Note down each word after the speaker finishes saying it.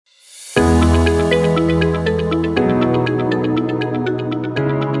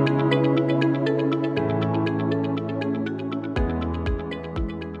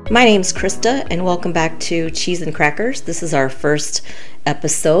My name's Krista, and welcome back to Cheese and Crackers. This is our first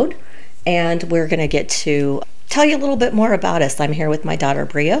episode, and we're going to get to tell you a little bit more about us. I'm here with my daughter,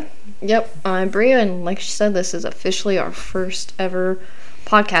 Bria. Yep, I'm Bria, and like she said, this is officially our first ever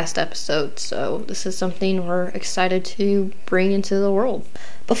podcast episode, so this is something we're excited to bring into the world.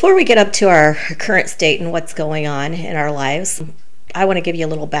 Before we get up to our current state and what's going on in our lives, I want to give you a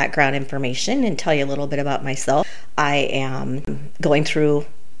little background information and tell you a little bit about myself. I am going through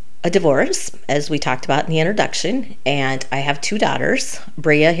a divorce, as we talked about in the introduction, and I have two daughters.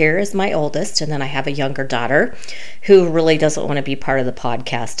 Bria here is my oldest, and then I have a younger daughter who really doesn't want to be part of the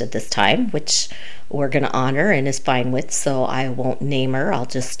podcast at this time, which we're going to honor and is fine with, so I won't name her. I'll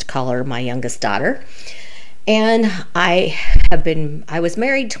just call her my youngest daughter. And I was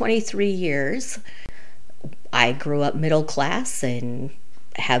married 23 years. I grew up middle class and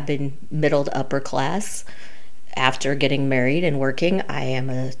have been middle to upper class. After getting married and working, I am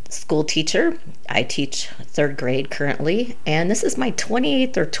a school teacher. I teach third grade currently, and this is my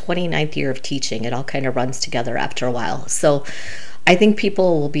 28th or 29th year of teaching. It all kind of runs together after a while. So I think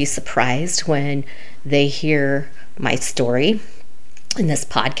people will be surprised when they hear my story in this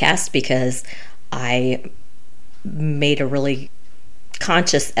podcast, because I made a really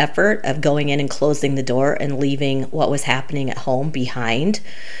conscious effort of going in and closing the door and leaving what was happening at home behind,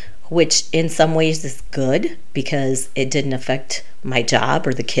 which in some ways is good because it didn't affect my job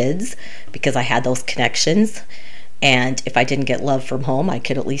or the kids, because I had those connections. And if I didn't get love from home, I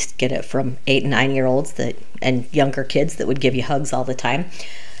could at least get it from 8 and 9-year-olds and younger kids that would give you hugs all the time.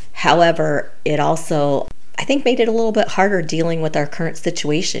 However, it also, I think, made it a little bit harder dealing with our current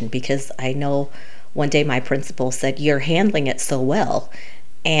situation, because I know one day my principal said, "You're handling it so well."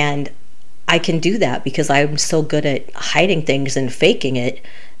 And I can do that because I'm so good at hiding things and faking it,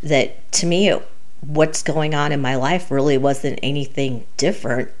 that to me, what's going on in my life really wasn't anything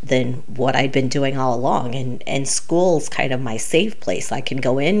different than what I'd been doing all along. And school's kind of my safe place. I can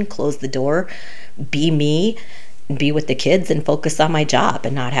go in, close the door, be me, and be with the kids and focus on my job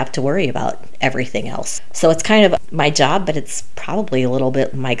and not have to worry about everything else. So it's kind of my job, but it's probably a little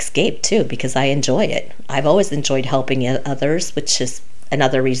bit my escape too, because I enjoy it. I've always enjoyed helping others, which is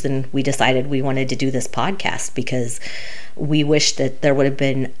another reason we decided we wanted to do this podcast, because we wish that there would have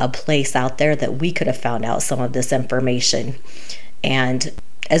been a place out there that we could have found out some of this information. And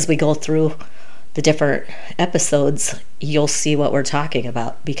as we go through the different episodes, you'll see what we're talking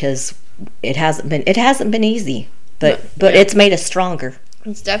about, because it hasn't been easy, but it's made us stronger.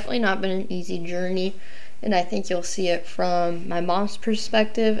 It's definitely not been an easy journey, and I think you'll see it from my mom's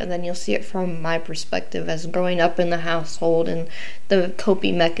perspective, and then you'll see it from my perspective as growing up in the household, and the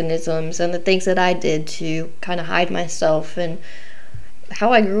coping mechanisms and the things that I did to kind of hide myself, and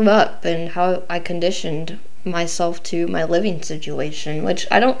how I grew up and how I conditioned myself to my living situation, which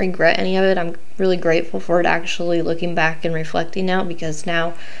I don't regret any of it. I'm really grateful for it, actually, looking back and reflecting now, because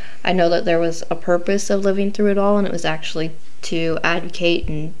now I know that there was a purpose of living through it all, and it was actually to advocate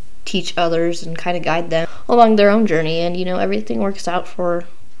and teach others and kind of guide them along their own journey. And everything works out for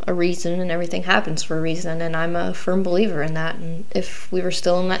a reason, and everything happens for a reason, and I'm a firm believer in that. And if we were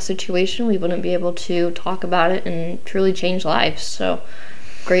still in that situation, we wouldn't be able to talk about it and truly change lives. So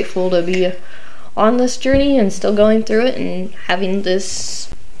grateful to be on this journey and still going through it and having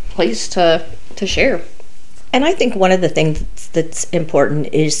this place to share. And I think one of the things that's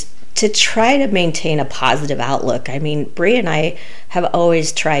important is to try to maintain a positive outlook. I mean, Bria and I have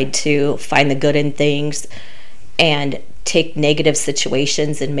always tried to find the good in things and take negative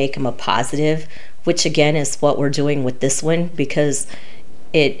situations and make them a positive, which again is what we're doing with this one, because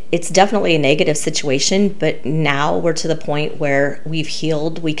it's definitely a negative situation, but now we're to the point where we've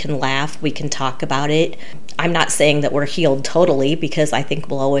healed. We can laugh, we can talk about it. I'm not saying that we're healed totally, because I think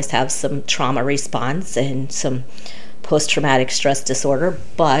we'll always have some trauma response and some post-traumatic stress disorder,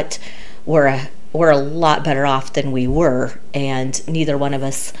 but we're a lot better off than we were, and neither one of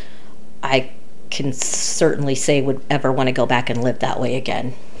us, I can certainly say, would ever want to go back and live that way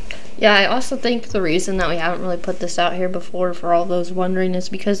again. Yeah, I also think the reason that we haven't really put this out here before, for all those wondering, is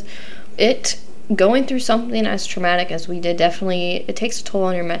because going through something as traumatic as we did, definitely, it takes a toll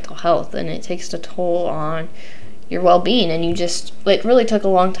on your mental health, and it takes a toll on your well-being, and it really took a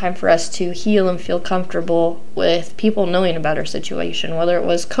long time for us to heal and feel comfortable with people knowing about our situation, whether it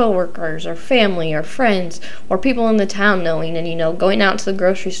was coworkers or family or friends or people in the town knowing, and going out to the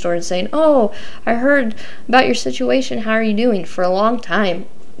grocery store and saying, "Oh, I heard about your situation, how are you doing?" For a long time,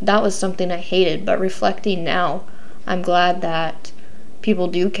 that was something I hated, but reflecting now, I'm glad that people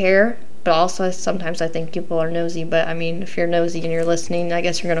do care. But also, sometimes I think people are nosy. But I mean, if you're nosy and you're listening, I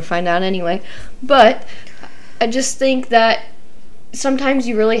guess you're going to find out anyway. But I just think that sometimes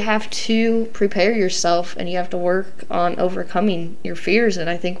you really have to prepare yourself and you have to work on overcoming your fears. And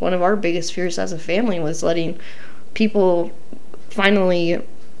I think one of our biggest fears as a family was letting people finally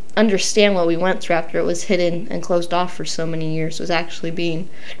understand what we went through after it was hidden and closed off for so many years, was actually being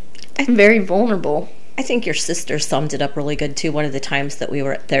very vulnerable. I think your sister summed it up really good too. One of the times that we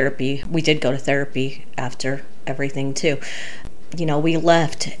were at therapy, we did go to therapy after everything too. You know, we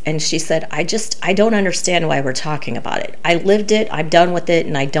left and she said, I don't understand why we're talking about it. I lived it, I'm done with it,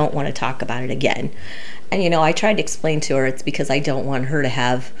 and I don't want to talk about it again. And, you know, I tried to explain to her it's because I don't want her to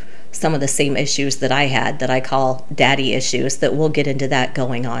have some of the same issues that I had, that I call daddy issues, that we'll get into that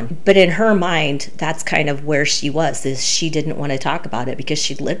going on. But in her mind, that's kind of where she was, is she didn't want to talk about it because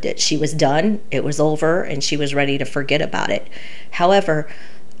she'd lived it. She was done, it was over, and she was ready to forget about it. However,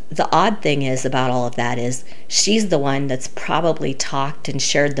 the odd thing is about all of that is she's the one that's probably talked and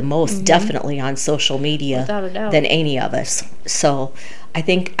shared the most, definitely on social media, than any of us. So I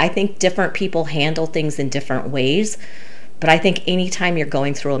think different people handle things in different ways. But I think anytime you're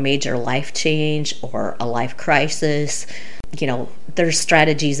going through a major life change or a life crisis, you know, there's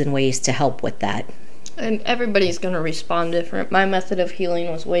strategies and ways to help with that. And everybody's going to respond different. My method of healing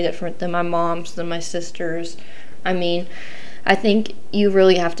was way different than my mom's, than my sister's. I mean, I think you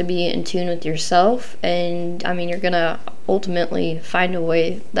really have to be in tune with yourself, and I mean, you're going to ultimately find a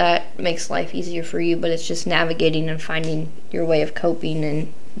way that makes life easier for you, but it's just navigating and finding your way of coping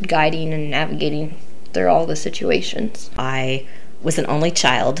and guiding and navigating through all the situations. I was an only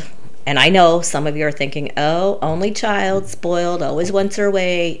child, and I know some of you are thinking, oh, only child, spoiled, always wants her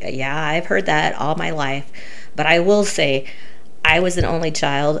way. Yeah, I've heard that all my life. But I will say, I was an only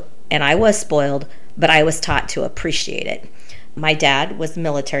child, and I was spoiled, but I was taught to appreciate it. My dad was a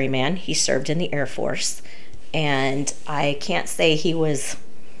military man. He served in the Air Force, and I can't say he was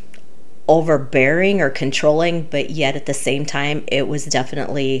overbearing or controlling, but yet at the same time, it was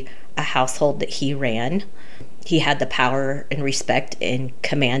definitely a household that he ran. He had the power and respect and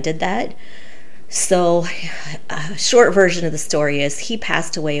commanded that. So a short version of the story is he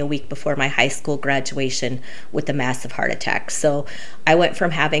passed away a week before my high school graduation with a massive heart attack. So I went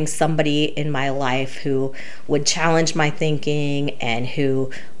from having somebody in my life who would challenge my thinking and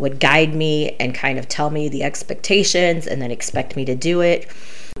who would guide me and kind of tell me the expectations and then expect me to do it.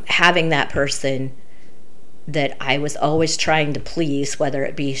 Having that person that I was always trying to please, whether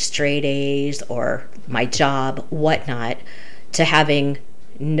it be straight A's or my job, whatnot, to having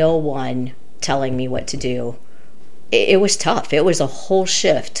no one telling me what to do. It was tough. It was a whole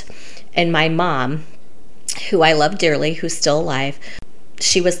shift. And my mom, who I love dearly, who's still alive,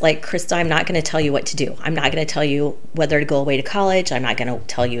 she was like, Krista, I'm not going to tell you what to do. I'm not going to tell you whether to go away to college. I'm not going to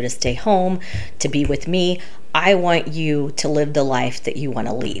tell you to stay home, to be with me. I want you to live the life that you want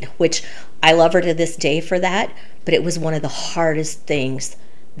to lead, which I love her to this day for that. But it was one of the hardest things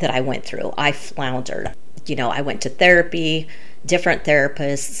that I went through. I floundered. You know, I went to therapy, different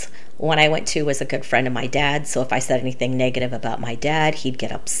therapists. One I went to was a good friend of my dad. So if I said anything negative about my dad, he'd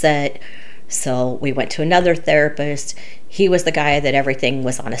get upset. So we went to another therapist. He was the guy that everything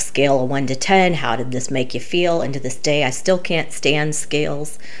was on a scale of 1 to 10. How did this make you feel? And to this day, I still can't stand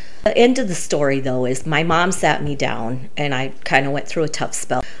scales. The end of the story, though, is my mom sat me down, and I kind of went through a tough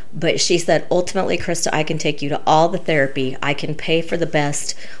spell. But she said, ultimately, Krista, I can take you to all the therapy. I can pay for the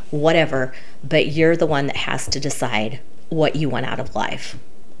best, whatever. But you're the one that has to decide what you want out of life.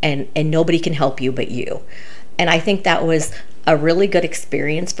 And nobody can help you but you. And I think that was a really good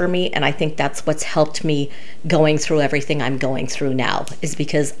experience for me, and I think that's what's helped me going through everything I'm going through now, is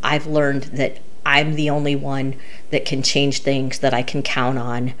because I've learned that I'm the only one that can change things, that I can count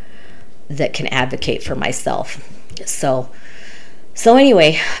on, that can advocate for myself. So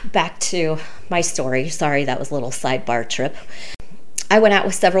anyway, back to my story. Sorry, that was a little sidebar trip. I went out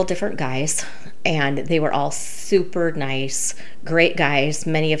with several different guys, and they were all super nice, great guys,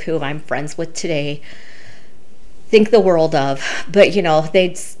 many of whom I'm friends with today, think the world of. But, you know,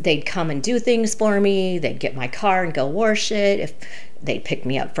 they'd come and do things for me. They'd get my car and go wash it. If they'd pick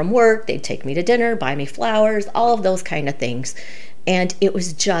me up from work, they'd take me to dinner, buy me flowers, all of those kind of things. And it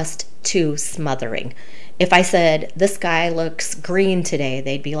was just too smothering. If I said, this guy looks green today,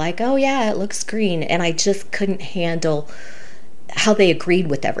 they'd be like, oh yeah, it looks green. And I just couldn't handle how they agreed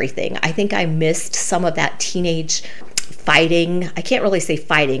with everything. I think I missed some of that teenage fighting. I can't really say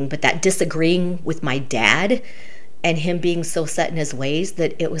fighting, but that disagreeing with my dad and him being so set in his ways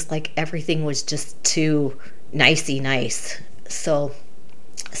that it was like everything was just too nicey nice. So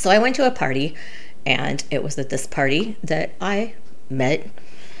I went to a party, and it was at this party that I met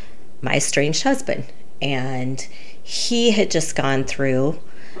my estranged husband. And he had just gone through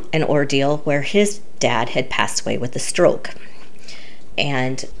an ordeal where his dad had passed away with a stroke.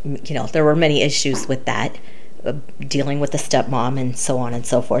 And, there were many issues with that, dealing with the stepmom and so on and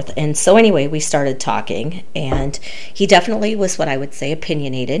so forth. And so anyway, we started talking, and he definitely was what I would say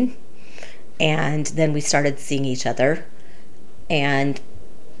opinionated. And then we started seeing each other. And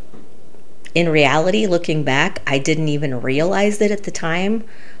in reality, looking back, I didn't even realize it at the time,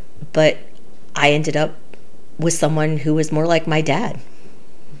 but I ended up with someone who was more like my dad.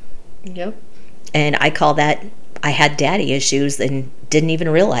 Yep. And I call that, I had daddy issues and didn't even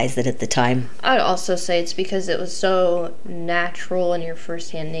realize it at the time. I'd also say it's because it was so natural in your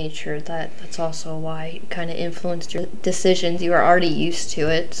firsthand nature that's also why it kind of influenced your decisions. You were already used to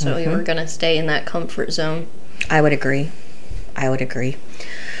it, so you were going to stay in that comfort zone. I would agree.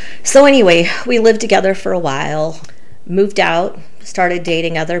 So anyway, we lived together for a while, moved out, started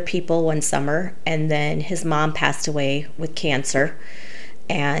dating other people one summer, and then his mom passed away with cancer.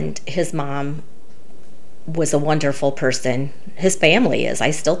 And his mom was a wonderful person. His family is.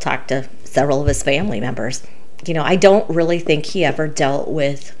 I still talk to several of his family members. I don't really think he ever dealt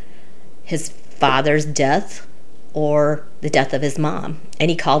with his father's death or the death of his mom. And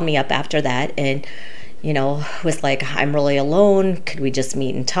he called me up after that and, was like, I'm really alone. Could we just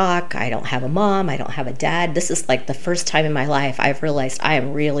meet and talk? I don't have a mom. I don't have a dad. This is like the first time in my life I've realized I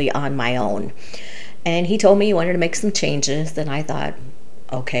am really on my own. And he told me he wanted to make some changes. And I thought,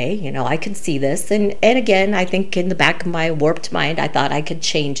 okay, I can see this. And again, I think in the back of my warped mind, I thought I could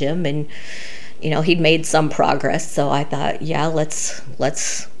change him. And, he'd made some progress. So I thought, yeah, let's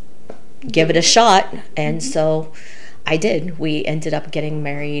give it a shot. And so I did. We ended up getting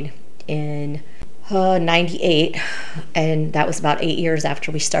married in 98. And that was about 8 years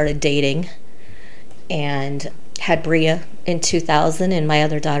after we started dating. And had Bria in 2000 and my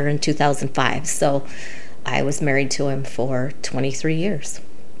other daughter in 2005. So I was married to him for 23 years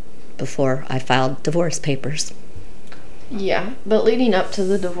before I filed divorce papers. Yeah, but leading up to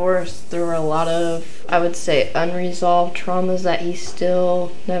the divorce, there were a lot of, I would say, unresolved traumas that he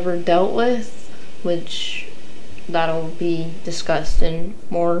still never dealt with, which that'll be discussed in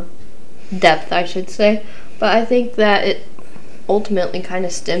more depth, I should say. But I think that it ultimately kind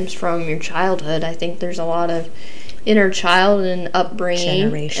of stems from your childhood. I think there's a lot of inner child and upbringing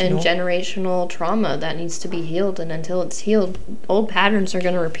and generational trauma that needs to be healed, and until it's healed, old patterns are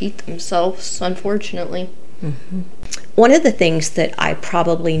going to repeat themselves, unfortunately. One of the things that I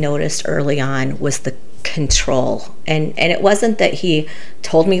probably noticed early on was the control, and it wasn't that he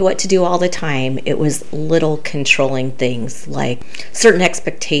told me what to do all the time. It was little controlling things, like certain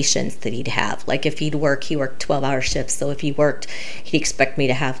expectations that he'd have. Like if he'd work, he worked 12-hour shifts, so if he worked, he'd expect me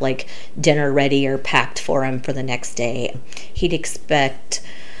to have like dinner ready or packed for him for the next day. He'd expect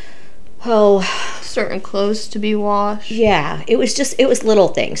certain clothes to be washed. Yeah, it was little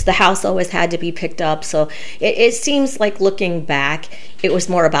things. The house always had to be picked up. So it seems like, looking back, it was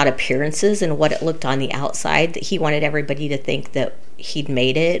more about appearances and what it looked on the outside, that he wanted everybody to think that he'd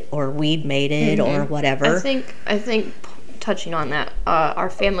made it or we'd made it or whatever. I think touching on that, our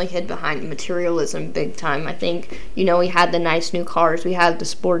family hid behind materialism big time. I think, we had the nice new cars, we had the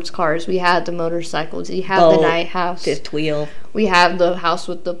sports cars, we had the motorcycles, we had the night house, fifth wheel. We have the house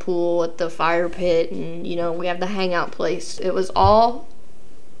with the pool, with the fire pit, and, we have the hangout place. It was all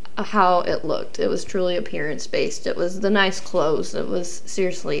how it looked. It was truly appearance-based. It was the nice clothes. It was,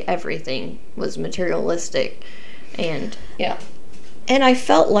 seriously, everything was materialistic. And, yeah. And I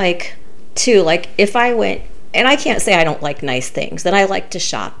felt like, too, like, if I went, and I can't say I don't like nice things, and I like to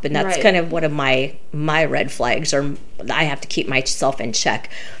shop, and that's kind of one of my red flags, or I have to keep myself in check.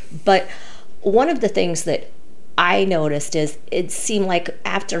 But one of the things that I noticed is it seemed like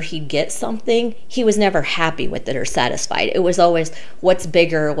after he'd get something, he was never happy with it or satisfied. It was always what's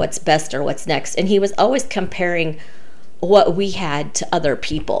bigger, what's best, or what's next. And he was always comparing what we had to other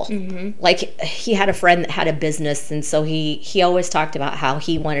people. Like, he had a friend that had a business, and so he always talked about how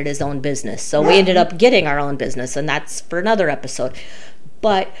he wanted his own business. So we ended up getting our own business, and that's for another episode.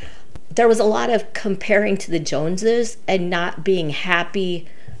 But there was a lot of comparing to the Joneses and not being happy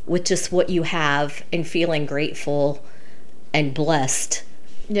with just what you have and feeling grateful and blessed.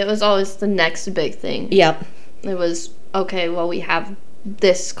 It was always the next big thing. Yep. It was, okay, well, we have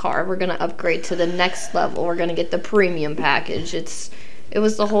this car. We're going to upgrade to the next level. We're going to get the premium package. It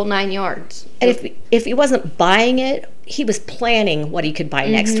was the whole 9 yards. And if he wasn't buying it, he was planning what he could buy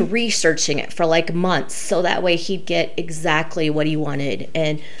next, researching it for like months, so that way he'd get exactly what he wanted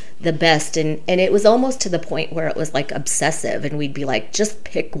and the best. And it was almost to the point where it was like obsessive, and we'd be like, just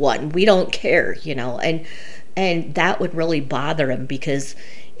pick one. We don't care, and that would really bother him, because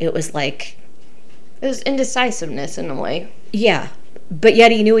it was like, it was indecisiveness in a way. Yeah. but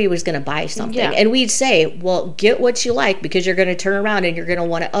yet he knew he was going to buy something. Yeah. And we'd say, well, get what you like, because you're going to turn around and you're going to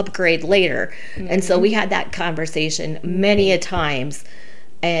want to upgrade later. And so we had that conversation many a times,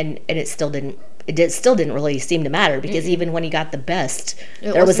 and it still didn't really seem to matter, because even when he got the best,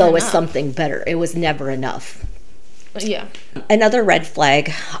 there was always something better. It was never enough. Yeah. Another red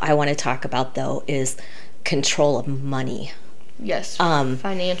flag I want to talk about, though, is control of money. Yes.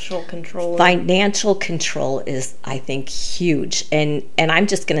 Financial control. Financial control is, I think, huge. And I'm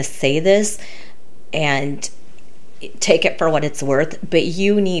just going to say this and take it for what it's worth, but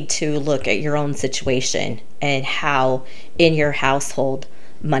you need to look at your own situation and how in your household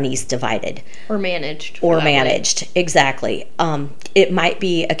money's divided. Or managed. Exactly. It might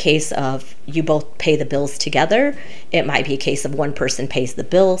be a case of you both pay the bills together. It might be a case of one person pays the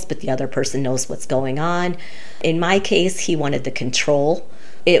bills, but the other person knows what's going on. In my case, he wanted the control.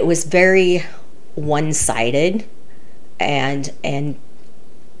 It was very one-sided. And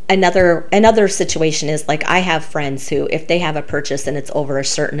another situation is, like, I have friends who, if they have a purchase and it's over a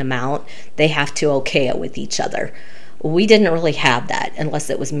certain amount, they have to okay it with each other. We didn't really have that unless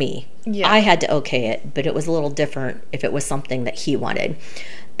it was me. Yeah. I had to okay it, but it was a little different if it was something that he wanted.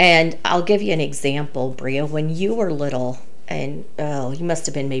 And I'll give you an example, Bria. When you were little, and you must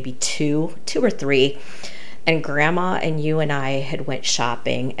have been maybe two or three, and Grandma and you and I had went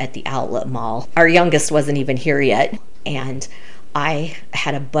shopping at the outlet mall. Our youngest wasn't even here yet, and I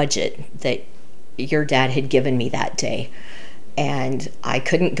had a budget that your dad had given me that day, and I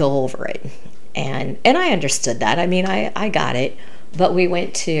couldn't go over it. And I understood that. I mean, I got it. But we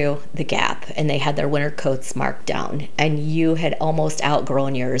went to the Gap, and they had their winter coats marked down, and you had almost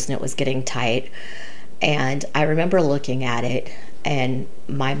outgrown yours, and it was getting tight. And I remember looking at it and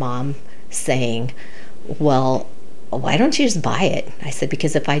my mom saying, well, why don't you just buy it? I said,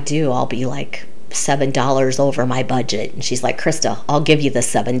 because if I do, I'll be like $7 over my budget. And she's like, Krista, I'll give you the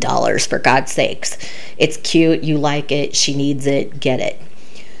 $7, for God's sakes. It's cute. You like it. She needs it. Get it.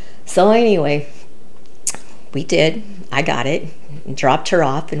 So anyway, we did. I got it, dropped her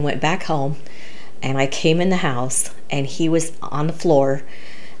off, and went back home. And I came in the house, and he was on the floor.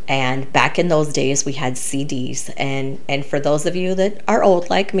 And back in those days, we had CDs. And for those of you that are old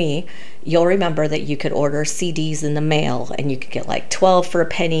like me, you'll remember that you could order CDs in the mail, and you could get like 12 for a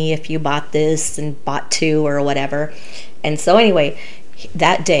penny if you bought this and bought 2 or whatever. And so anyway,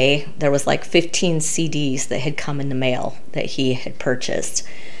 that day, there was like 15 CDs that had come in the mail that he had purchased.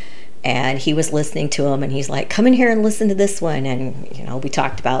 And he was listening to them, and he's like, come in here and listen to this one. And, we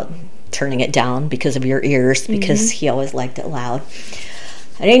talked about turning it down because of your ears, because he always liked it loud.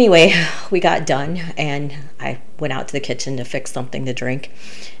 And anyway, we got done, and I went out to the kitchen to fix something to drink.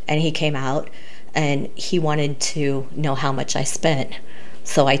 And he came out, and he wanted to know how much I spent.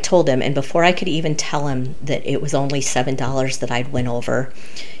 So I told him, and before I could even tell him that it was only $7 that I'd went over,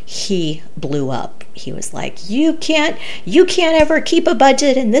 he blew up. He was like, you can't ever keep a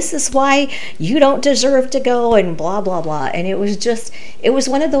budget, and this is why you don't deserve to go, and blah, blah, blah. And it was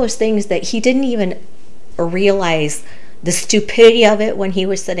one of those things that he didn't even realize the stupidity of it when he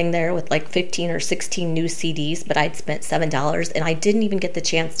was sitting there with like 15 or 16 new CDs, but I'd spent $7, and I didn't even get the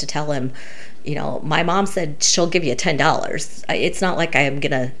chance to tell him, my mom said she'll give you $10. It's not like I'm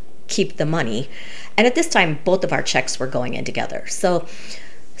going to keep the money. And at this time, both of our checks were going in together. So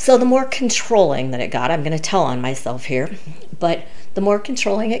the more controlling that it got, I'm going to tell on myself here, but the more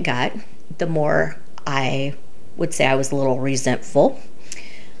controlling it got, the more I would say I was a little resentful.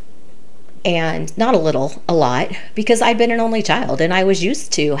 And not a little, a lot, because I'd been an only child, and I was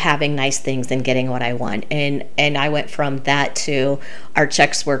used to having nice things and getting what I want. And I went from that to our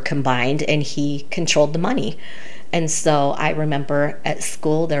checks were combined, and he controlled the money. And so I remember at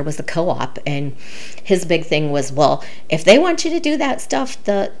school there was a co-op, and his big thing was, well, if they want you to do that stuff,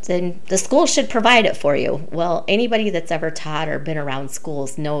 then the school should provide it for you. Well, anybody that's ever taught or been around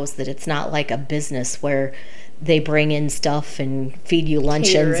schools knows that it's not like a business where they bring in stuff and feed you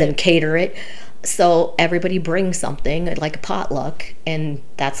luncheons and cater it. So everybody brings something, like a potluck, and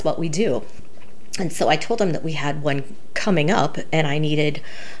that's what we do. And so I told him that we had one coming up, and I needed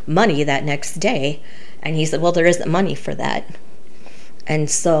money that next day. And he said, well, there isn't money for that. And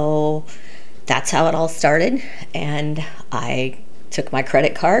so that's how it all started. And I took my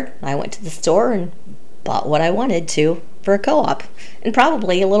credit card, I went to the store and bought what I wanted to for a co-op, and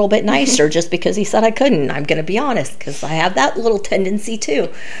probably a little bit nicer just because he said I couldn't. I'm going to be honest, because I have that little tendency too.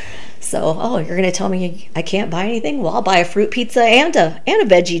 So, you're going to tell me I can't buy anything? Well, I'll buy a fruit pizza and a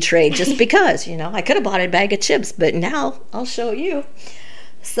veggie tray just because, I could have bought a bag of chips, but now I'll show you.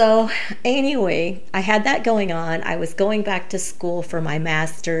 So anyway, I had that going on. I was going back to school for my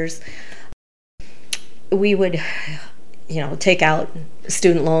master's. We would, take out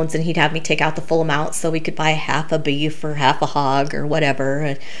student loans, and he'd have me take out the full amount so we could buy half a beef or half a hog or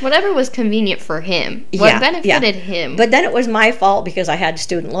whatever. Whatever was convenient for him. What benefited him. But then it was my fault because I had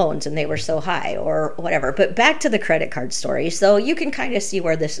student loans and they were so high or whatever. But back to the credit card story. So you can kind of see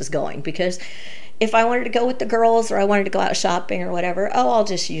where this is going, because if I wanted to go with the girls or I wanted to go out shopping or whatever, I'll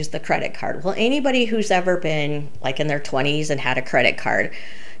just use the credit card. Well, anybody who's ever been like in their 20s and had a credit card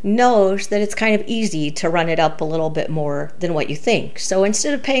knows that it's kind of easy to run it up a little bit more than what you think. So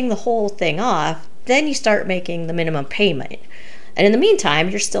instead of paying the whole thing off, then you start making the minimum payment. And in the meantime,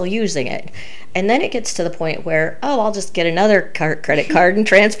 you're still using it. And then it gets to the point where, I'll just get another credit card and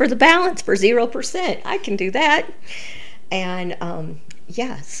transfer the balance for 0%. I can do that. And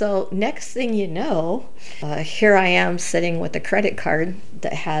so next thing you know, here I am sitting with a credit card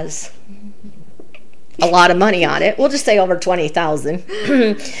that has a lot of money on it. We'll just say over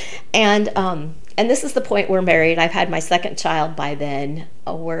 $20,000. And this is the point we're married. I've had my second child by then.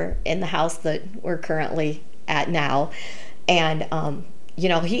 We're in the house that we're currently at now. And,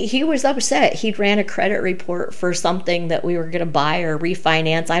 he was upset. He'd ran a credit report for something that we were going to buy or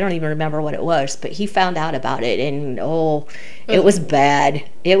refinance. I don't even remember what it was, but he found out about it, and it was bad.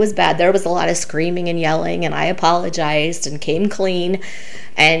 It was bad. There was a lot of screaming and yelling, and I apologized and came clean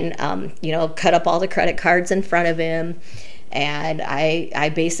and, cut up all the credit cards in front of him. And I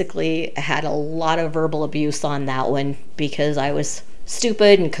basically had a lot of verbal abuse on that one because I was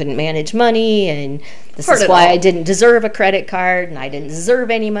stupid and couldn't manage money, and this is why I didn't deserve a credit card and I didn't deserve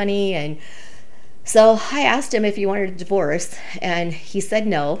any money. And so I asked him if he wanted a divorce, and he said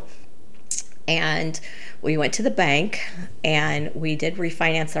no. And we went to the bank and we did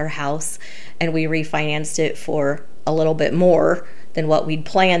refinance our house, and we refinanced it for a little bit more than what we'd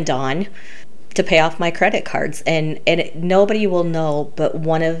planned on to pay off my credit cards. And nobody will know, but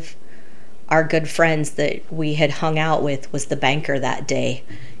one of our good friends that we had hung out with was the banker that day.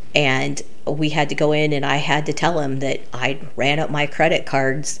 And we had to go in, and I had to tell him that I ran up my credit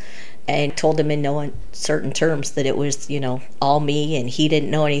cards and told him in no uncertain terms that it was, all me, and he didn't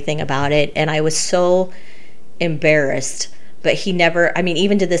know anything about it. And I was so embarrassed. But he never,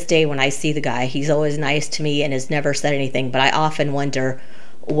 even to this day when I see the guy, he's always nice to me and has never said anything. But I often wonder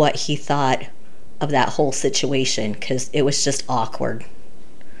what he thought of that whole situation, because it was just awkward.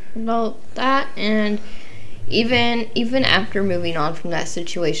 Well, that, and even after moving on from that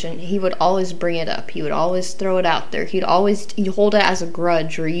situation, he would always bring it up. He would always throw it out there. He'd hold it as a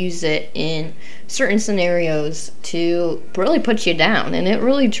grudge or use it in certain scenarios to really put you down. And it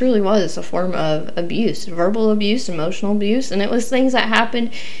really truly was a form of abuse, verbal abuse, emotional abuse. And it was things that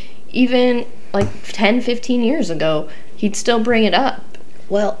happened even like 10, 15 years ago. He'd still bring it up.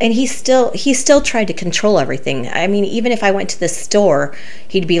 Well, and he still tried to control everything. Even if I went to the store,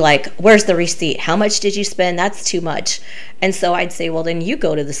 he'd be like, "Where's the receipt? How much did you spend? That's too much." And so I'd say, "Well, then you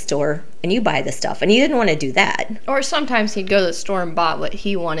go to the store and you buy the stuff." And he didn't want to do that. Or sometimes he'd go to the store and bought what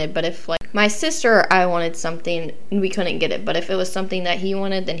he wanted. But if, like, my sister or I wanted something, we couldn't get it. But if it was something that he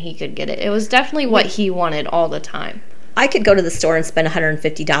wanted, then he could get it. It was definitely what he wanted all the time. I could go to the store and spend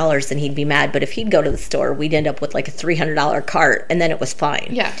 $150 and he'd be mad, but if he'd go to the store, we'd end up with like a $300 cart, and then it was fine.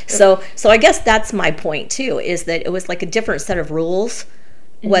 Yeah. So I guess that's my point too, is that it was like a different set of rules,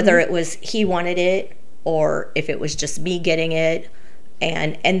 whether it was he wanted it or if it was just me getting it.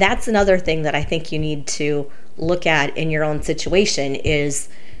 And that's another thing that I think you need to look at in your own situation, is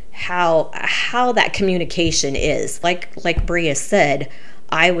how that communication is. Like Bria said,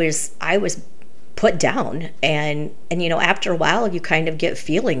 I was put down, and after a while you kind of get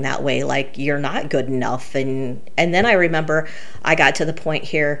feeling that way, like you're not good enough. And then I remember I got to the point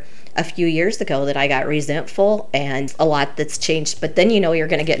here a few years ago that I got resentful, and a lot that's changed. But then you're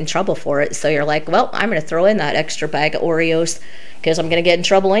going to get in trouble for it, so you're like, well, I'm going to throw in that extra bag of Oreos because I'm going to get in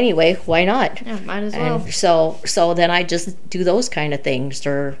trouble anyway. Why not? Yeah, might as well. And so then I just do those kind of things,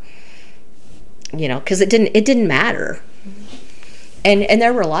 or because it didn't matter. And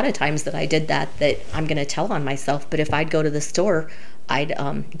there were a lot of times that I did that I'm going to tell on myself. But if I'd go to the store, I'd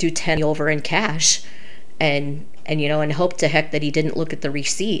do 10 over in cash, and hope to heck that he didn't look at the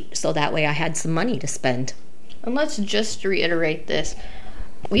receipt, so that way I had some money to spend. And let's just reiterate this.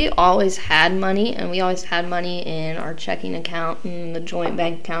 We always had money, and we always had money in our checking account and the joint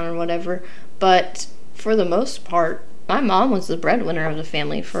bank account or whatever. But for the most part, my mom was the breadwinner of the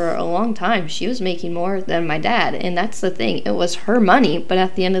family for a long time. She was making more than my dad, and that's the thing. It was her money, but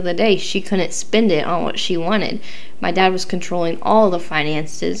at the end of the day, she couldn't spend it on what she wanted. My dad was controlling all the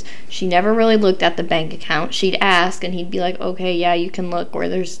finances. She never really looked at the bank account. She'd ask, and he'd be like, okay, yeah, you can look, or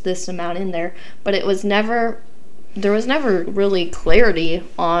there's this amount in there. But there was never really clarity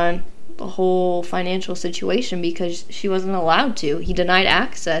on, the whole financial situation because she wasn't allowed to. He denied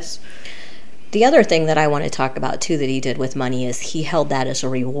access. The other thing that I want to talk about, too, that he did with money is he held that as a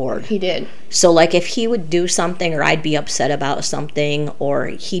reward. He did. So, like, if he would do something or I'd be upset about something or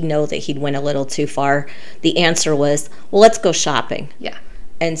he'd know that he'd went a little too far, the answer was, well, let's go shopping. Yeah.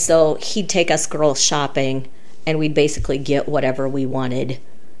 And so he'd take us girls shopping and we'd basically get whatever we wanted,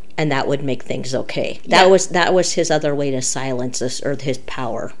 and that would make things okay. Yeah. That was his other way to silence us, or his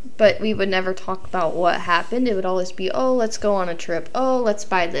power. But we would never talk about what happened. It would always be, oh, let's go on a trip. Oh, let's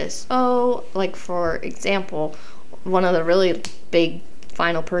buy this. Oh, like for example, one of the really big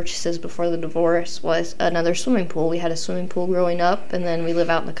final purchases before the divorce was another swimming pool. We had a swimming pool growing up, and then we live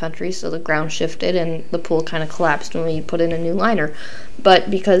out in the country, so the ground shifted and the pool kind of collapsed when we put in a new liner. But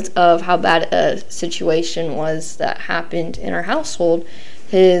because of how bad a situation was that happened in our household,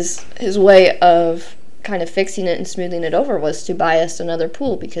 his way of kind of fixing it and smoothing it over was to buy us another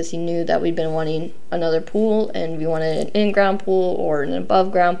pool, because he knew that we'd been wanting another pool, and we wanted an in-ground pool or an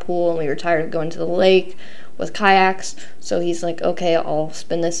above-ground pool, and we were tired of going to the lake with kayaks. So he's like, okay, I'll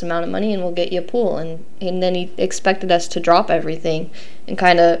spend this amount of money and we'll get you a pool. And then he expected us to drop everything and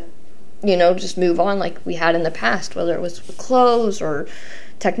kind of, just move on like we had in the past, whether it was with clothes or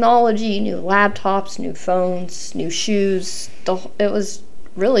technology, new laptops, new phones, new shoes. It was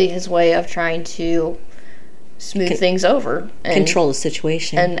really his way of trying to smooth things over and control the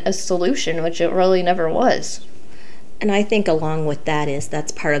situation, and a solution, which it really never was. And I think along with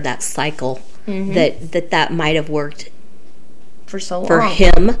that's part of that cycle, that might have worked for so long for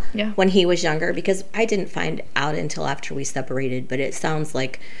him Yeah. when he was younger, because I didn't find out until after we separated, but it sounds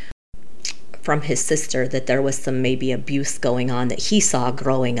like from his sister that there was some maybe abuse going on that he saw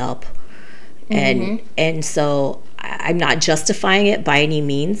growing up. And so I'm not justifying it by any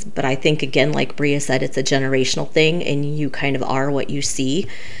means, but I think, again, like Bria said, it's a generational thing, and you kind of are what you see.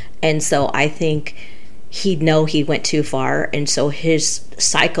 And so I think he'd know he went too far, and so his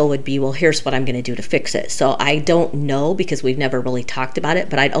cycle would be, well, here's what I'm going to do to fix it. So I don't know, because we've never really talked about it,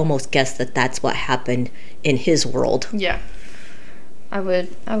 but I'd almost guess that that's what happened in his world. Yeah. I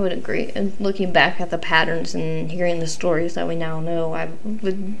would agree. And looking back at the patterns and hearing the stories that we now know, I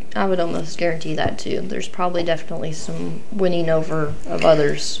would almost guarantee that too. There's probably definitely some winning over of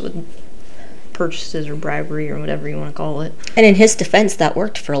others with purchases or bribery or whatever you want to call it. And in his defense, that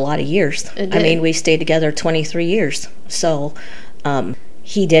worked for a lot of years. It did. I mean, we stayed together 23 years. So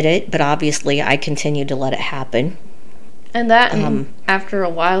he did it, but obviously I continued to let it happen. And that, after a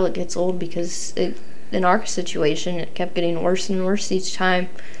while, it gets old, because in our situation, it kept getting worse and worse each time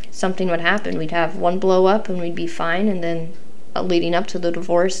something would happen. We'd have one blow up and we'd be fine, and then leading up to the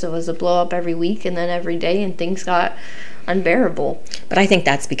divorce, it was a blow up every week and then every day, and things got unbearable. But I think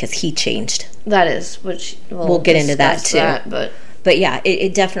that's because he changed. That is, which we'll get into that too. But yeah,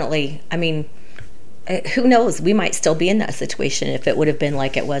 it definitely, I mean, who knows? We might still be in that situation if it would have been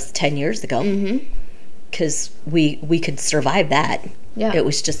like it was 10 years ago. Because we could survive that. Yeah. It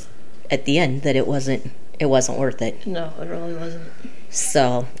was just at the end that it wasn't worth it. No, it really wasn't.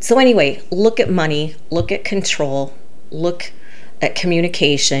 So anyway, look at money, look at control, look at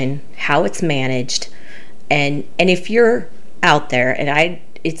communication, how it's managed, and if you're out there, and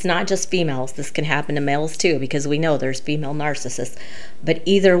it's not just females, this can happen to males too, because we know there's female narcissists, but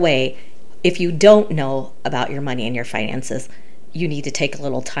either way, if you don't know about your money and your finances, you need to take a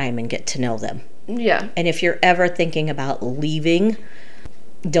little time and get to know them. Yeah. And if you're ever thinking about leaving,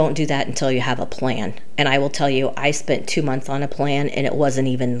 don't do that until you have a plan. And I will tell you, I spent 2 months on a plan, and it wasn't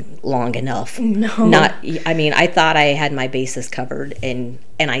even long enough. No. I thought I had my bases covered, and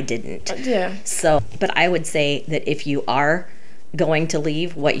I didn't. Yeah. So, but I would say that if you are going to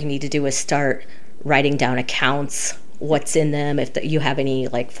leave, what you need to do is start writing down accounts, what's in them, if you have any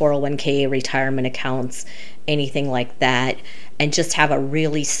like 401k, retirement accounts, anything like that, and just have a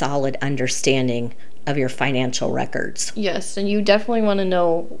really solid understanding of your financial records. Yes, and you definitely want to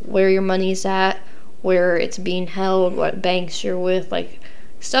know where your money's at, where it's being held, what banks you're with, like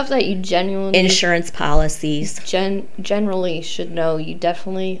stuff that you genuinely... Insurance policies. Generally should know. You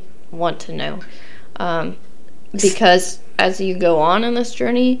definitely want to know. Because as you go on in this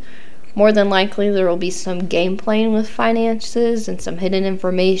journey, more than likely there will be some game playing with finances and some hidden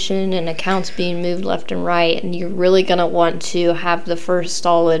information and accounts being moved left and right, and you're really going to want to have the first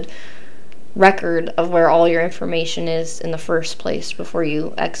solid record of where all your information is in the first place before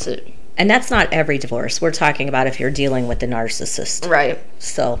you exit. And that's not every divorce. We're talking about if you're dealing with a narcissist. Right.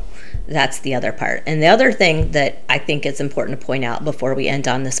 So that's the other part. And the other thing that I think is important to point out before we end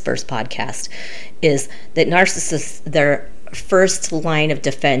on this first podcast is that narcissists, their first line of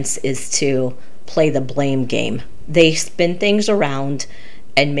defense is to play the blame game. They spin things around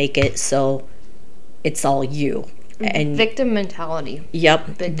and make it so it's all you. And victim mentality. Yep,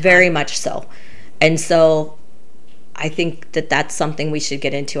 very much so. And so I think that that's something we should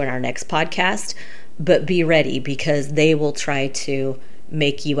get into in our next podcast, but be ready, because they will try to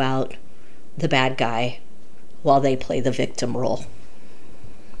make you out the bad guy while they play the victim role.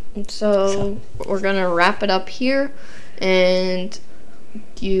 So we're going to wrap it up here, and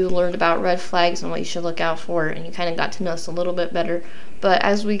you learned about red flags and what you should look out for, and you kind of got to know us a little bit better. But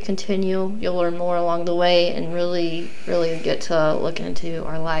as we continue, you'll learn more along the way and really, really get to look into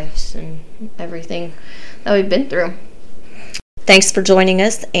our lives and everything that we've been through. Thanks for joining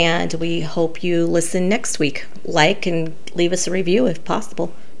us, and we hope you listen next week. Like and leave us a review if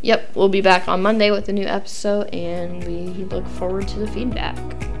possible. Yep, we'll be back on Monday with a new episode, and we look forward to the feedback.